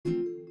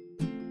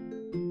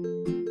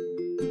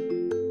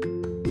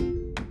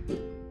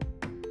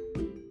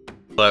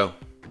Hello,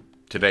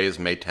 today is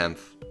May 10th.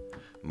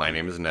 My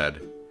name is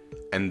Ned,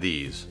 and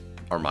these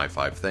are my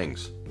 5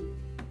 things.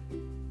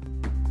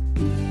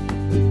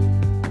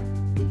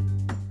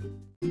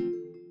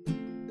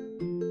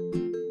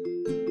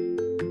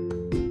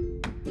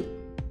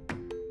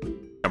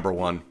 Number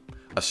 1,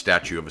 a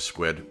statue of a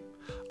squid.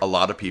 A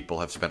lot of people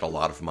have spent a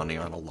lot of money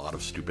on a lot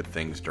of stupid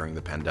things during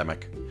the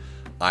pandemic.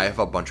 I have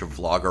a bunch of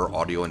vlogger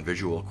audio and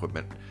visual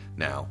equipment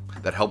now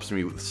that helps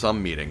me with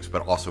some meetings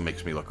but also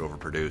makes me look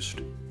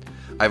overproduced.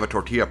 I have a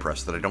tortilla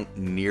press that I don't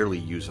nearly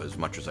use as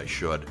much as I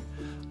should.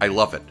 I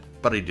love it,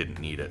 but I didn't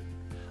need it.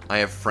 I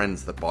have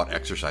friends that bought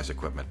exercise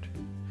equipment.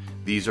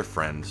 These are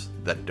friends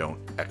that don't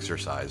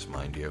exercise,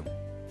 mind you.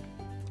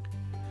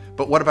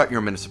 But what about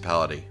your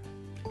municipality?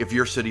 If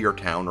your city or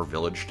town or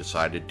village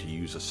decided to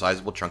use a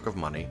sizable chunk of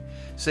money,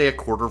 say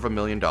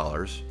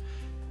 $250,000,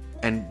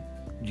 and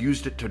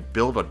used it to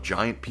build a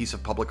giant piece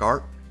of public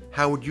art,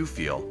 how would you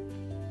feel?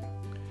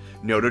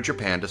 Noto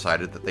Japan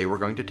decided that they were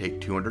going to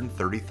take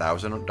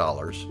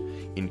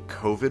 $230,000 in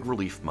COVID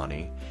relief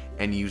money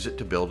and use it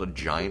to build a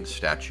giant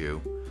statue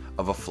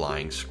of a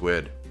flying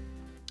squid.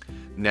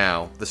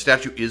 Now, the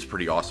statue is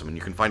pretty awesome, and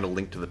you can find a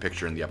link to the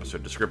picture in the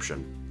episode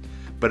description,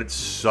 but it's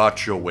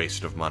such a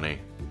waste of money.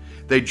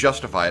 They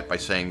justify it by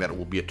saying that it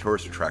will be a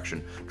tourist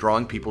attraction,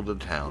 drawing people to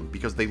the town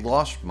because they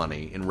lost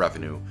money in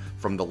revenue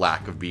from the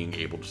lack of being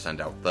able to send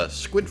out the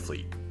squid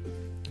fleet,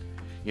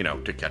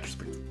 to catch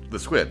the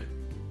squid,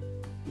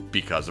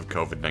 because of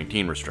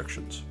COVID-19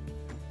 restrictions.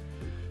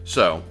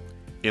 So,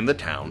 in the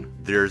town,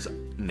 there's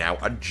now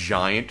a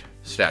giant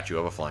statue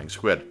of a flying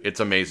squid.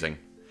 It's amazing.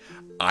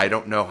 I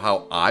don't know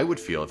how I would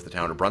feel if the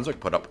town of Brunswick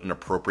put up an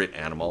appropriate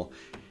animal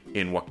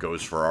in what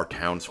goes for our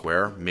town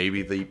square,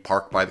 maybe the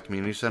park by the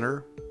community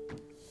center.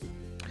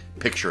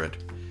 Picture it,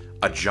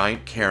 a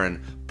giant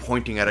Karen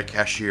pointing at a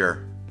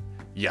cashier.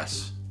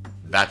 Yes,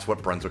 that's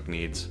what Brunswick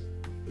needs.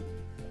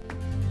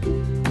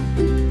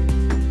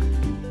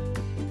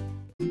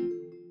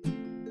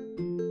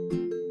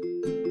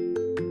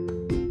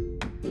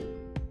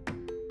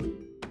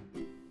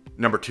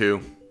 Number 2,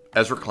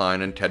 Ezra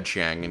Klein and Ted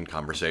Chiang in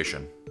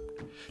conversation.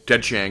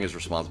 Ted Chiang is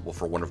responsible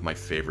for one of my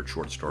favorite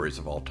short stories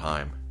of all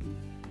time.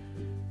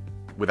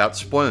 Without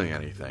spoiling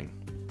anything,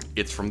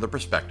 it's from the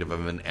perspective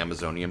of an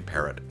Amazonian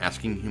parrot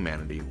asking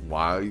humanity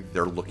why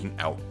they're looking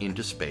out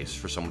into space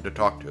for someone to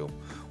talk to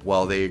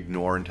while they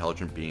ignore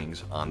intelligent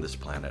beings on this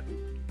planet.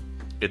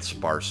 It's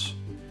sparse,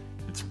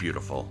 it's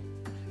beautiful,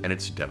 and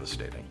it's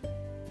devastating.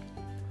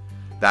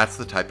 That's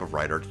the type of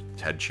writer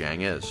Ted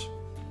Chiang is.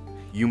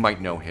 You might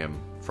know him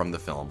from the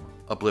film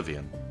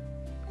Oblivion.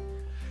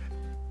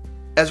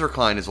 Ezra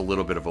Klein is a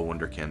little bit of a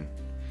wunderkind.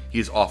 He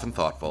is often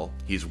thoughtful,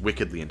 he's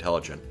wickedly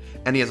intelligent,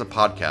 and he has a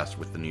podcast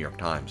with the New York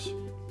Times.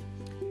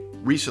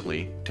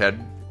 Recently,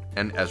 Ted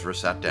and Ezra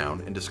sat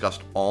down and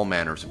discussed all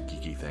manners of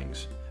geeky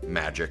things.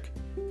 Magic,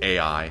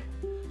 AI,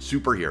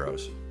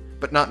 superheroes,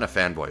 but not in a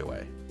fanboy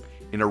way.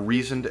 In a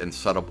reasoned and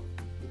subtle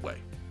way.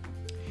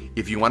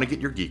 If you want to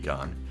get your geek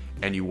on,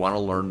 and you want to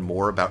learn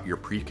more about your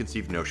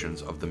preconceived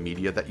notions of the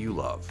media that you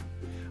love,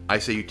 I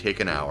say you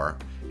take an hour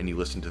and you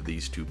listen to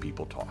these two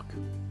people talk.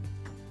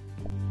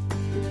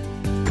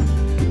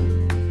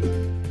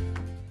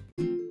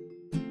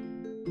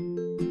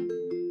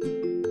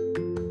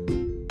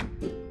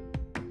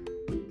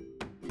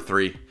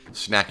 Three,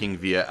 snacking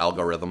via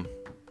algorithm.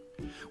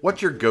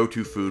 What's your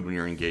go-to food when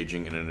you're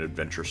engaging in an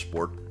adventure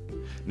sport?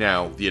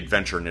 Now, the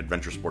adventure in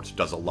adventure sports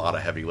does a lot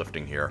of heavy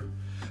lifting here.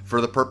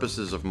 For the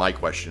purposes of my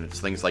question,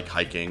 it's things like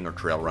hiking or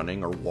trail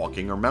running or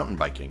walking or mountain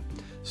biking.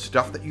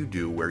 Stuff that you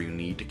do where you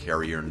need to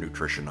carry your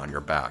nutrition on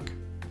your back.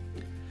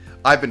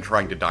 I've been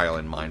trying to dial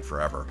in mine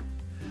forever.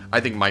 I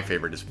think my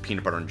favorite is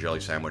peanut butter and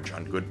jelly sandwich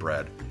on good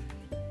bread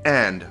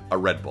and a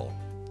Red Bull.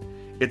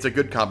 It's a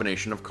good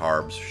combination of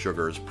carbs,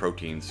 sugars,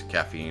 proteins,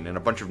 caffeine, and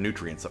a bunch of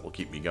nutrients that will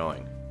keep me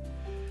going.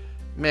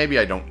 Maybe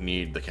I don't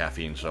need the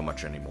caffeine so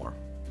much anymore.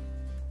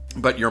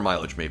 But your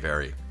mileage may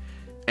vary.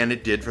 And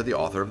it did for the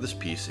author of this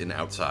piece in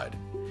Outside.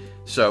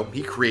 So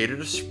he created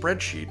a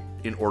spreadsheet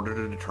in order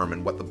to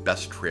determine what the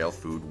best trail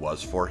food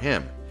was for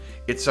him.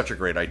 It's such a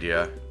great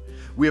idea.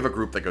 We have a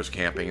group that goes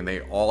camping, and they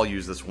all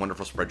use this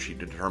wonderful spreadsheet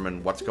to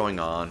determine what's going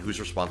on,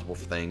 who's responsible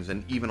for things,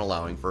 and even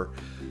allowing for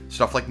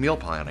stuff like meal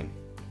planning.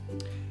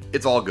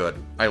 It's all good.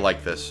 I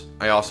like this.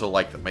 I also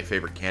like that my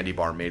favorite candy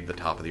bar made the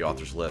top of the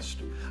author's list.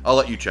 I'll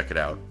let you check it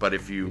out, but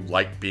if you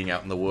like being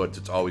out in the woods,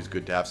 it's always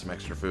good to have some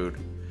extra food.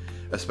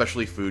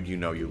 Especially food you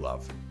know you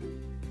love.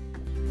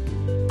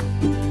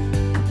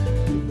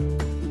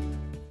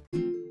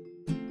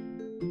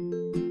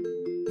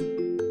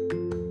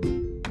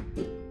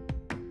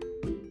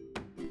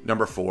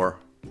 Number 4,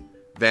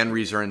 Van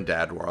Weezer and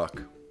Dad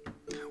Rock.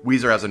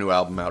 Weezer has a new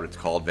album out, it's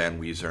called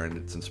Van Weezer, and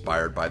it's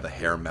inspired by the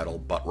hair metal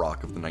butt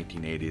rock of the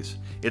 1980s.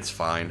 It's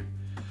fine.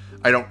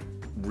 I don't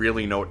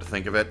really know what to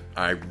think of it.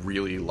 I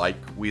really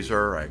like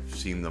Weezer. I've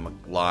seen them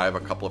live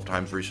a couple of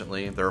times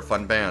recently. They're a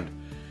fun band.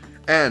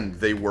 And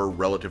they were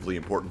relatively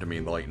important to me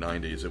in the late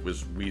 90s. It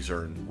was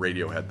Weezer and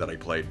Radiohead that I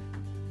played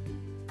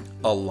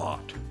a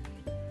lot.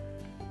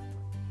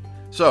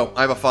 So,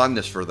 I have a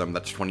fondness for them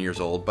that's 20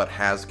 years old, but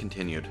has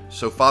continued.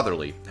 So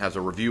Fatherly has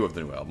a review of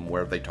the new album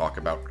where they talk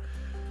about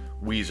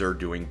Weezer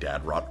doing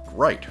dad rock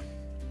right.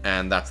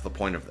 And that's the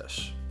point of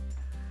this.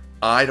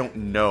 I don't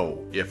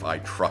know if I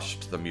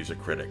trust the music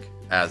critic,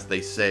 as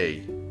they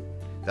say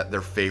that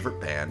their favorite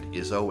band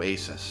is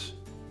Oasis.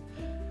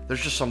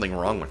 There's just something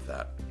wrong with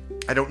that.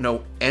 I don't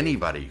know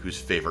anybody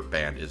whose favorite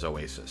band is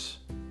Oasis.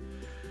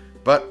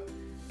 But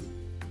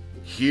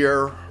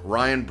here,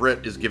 Ryan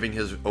Britt is giving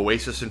his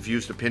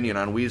Oasis-infused opinion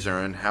on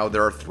Weezer and how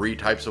there are 3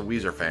 types of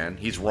Weezer fan.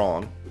 He's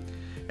wrong.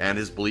 And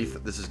his belief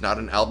that this is not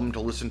an album to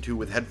listen to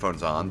with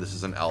headphones on, this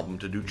is an album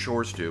to do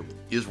chores to,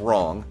 is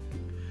wrong.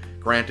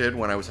 Granted,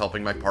 when I was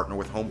helping my partner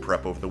with home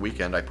prep over the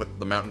weekend, I put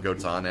the Mountain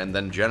Goats on and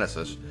then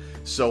Genesis,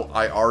 so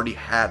I already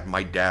had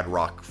my dad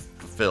rock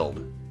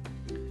fulfilled.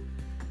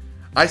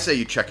 I say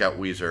you check out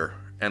Weezer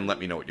and let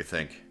me know what you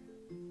think.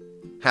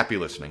 Happy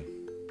listening.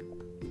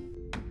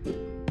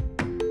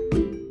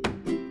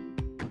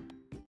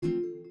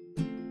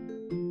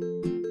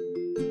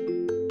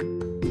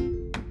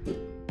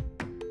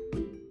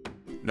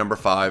 Number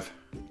 5,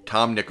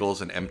 Tom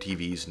Nichols and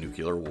MTV's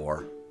Nuclear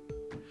War.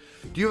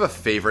 Do you have a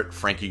favorite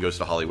Frankie Goes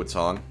to Hollywood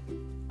song?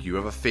 Do you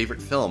have a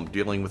favorite film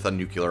dealing with a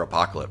nuclear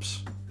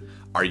apocalypse?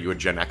 Are you a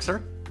Gen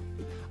Xer?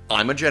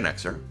 I'm a Gen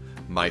Xer.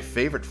 My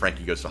favorite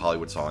Frankie Goes to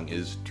Hollywood song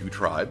is Two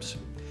Tribes.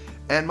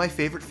 And my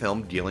favorite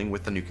film dealing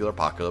with the nuclear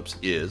apocalypse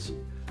is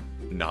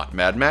not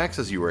Mad Max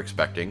as you were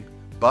expecting,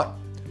 but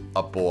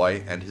A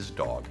Boy and His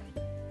Dog.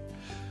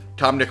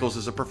 Tom Nichols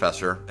is a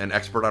professor, an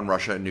expert on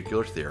Russia and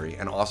nuclear theory,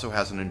 and also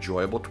has an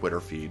enjoyable Twitter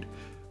feed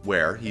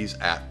where he's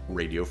at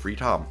Radio Free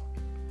Tom.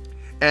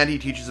 And he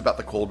teaches about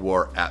the Cold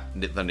War at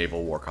the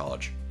Naval War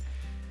College.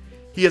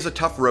 He has a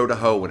tough row to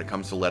hoe when it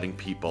comes to letting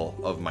people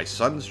of my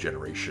son's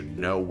generation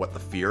know what the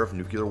fear of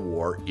nuclear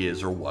war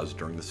is or was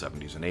during the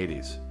 70s and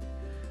 80s.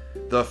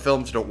 The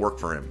films don't work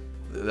for him.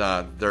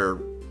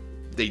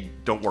 They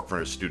don't work for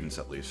his students,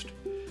 at least.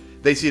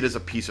 They see it as a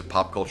piece of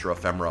pop culture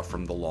ephemera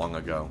from the long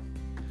ago.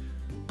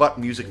 But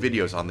music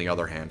videos, on the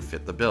other hand,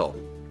 fit the bill.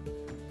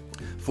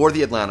 For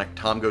The Atlantic,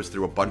 Tom goes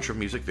through a bunch of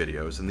music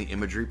videos and the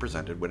imagery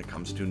presented when it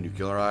comes to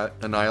nuclear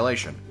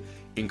annihilation,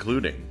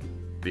 including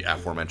the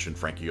aforementioned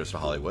Frankie Goes to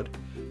Hollywood,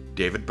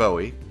 David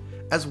Bowie,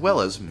 as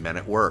well as Men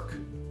at Work.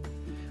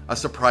 A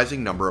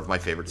surprising number of my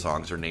favorite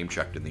songs are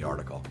name-checked in the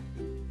article.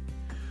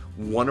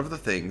 One of the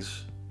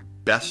things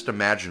best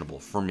imaginable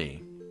for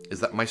me is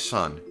that my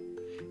son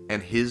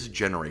and his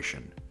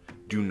generation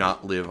do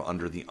not live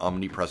under the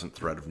omnipresent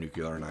threat of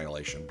nuclear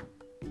annihilation.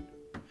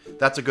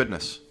 That's a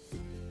goodness.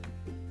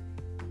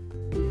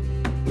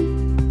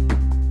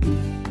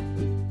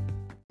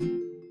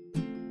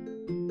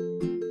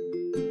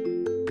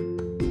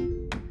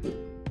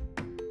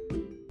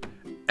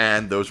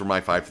 And those were my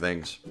 5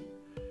 things.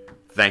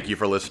 Thank you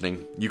for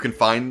listening. You can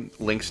find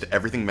links to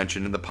everything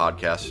mentioned in the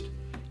podcast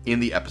in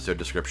the episode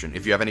description.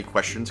 If you have any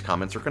questions,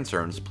 comments, or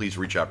concerns, please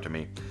reach out to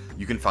me.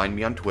 You can find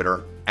me on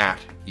Twitter at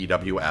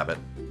EWAbbott.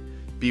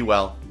 Be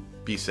well,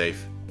 be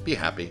safe, be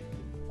happy.